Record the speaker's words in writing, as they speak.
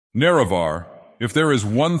Nerevar, if there is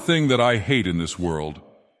one thing that I hate in this world,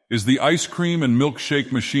 is the ice cream and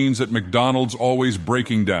milkshake machines at McDonald's always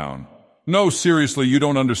breaking down. No, seriously, you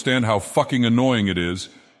don't understand how fucking annoying it is.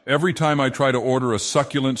 Every time I try to order a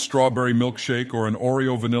succulent strawberry milkshake or an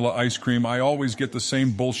Oreo vanilla ice cream, I always get the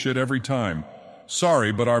same bullshit every time.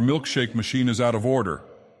 Sorry, but our milkshake machine is out of order.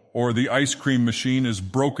 Or the ice cream machine is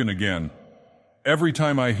broken again. Every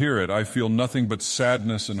time I hear it, I feel nothing but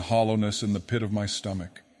sadness and hollowness in the pit of my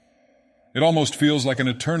stomach. It almost feels like an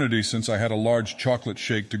eternity since I had a large chocolate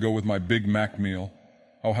shake to go with my Big Mac meal.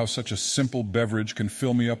 Oh, how such a simple beverage can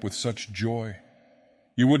fill me up with such joy.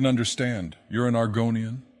 You wouldn't understand. You're an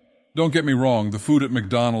Argonian. Don't get me wrong, the food at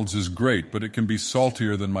McDonald's is great, but it can be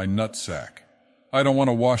saltier than my nutsack. I don't want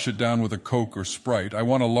to wash it down with a Coke or Sprite. I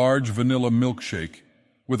want a large vanilla milkshake.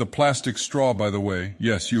 With a plastic straw, by the way.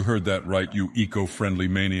 Yes, you heard that right, you eco-friendly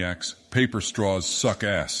maniacs. Paper straws suck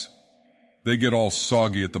ass. They get all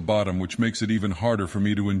soggy at the bottom, which makes it even harder for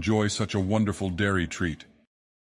me to enjoy such a wonderful dairy treat.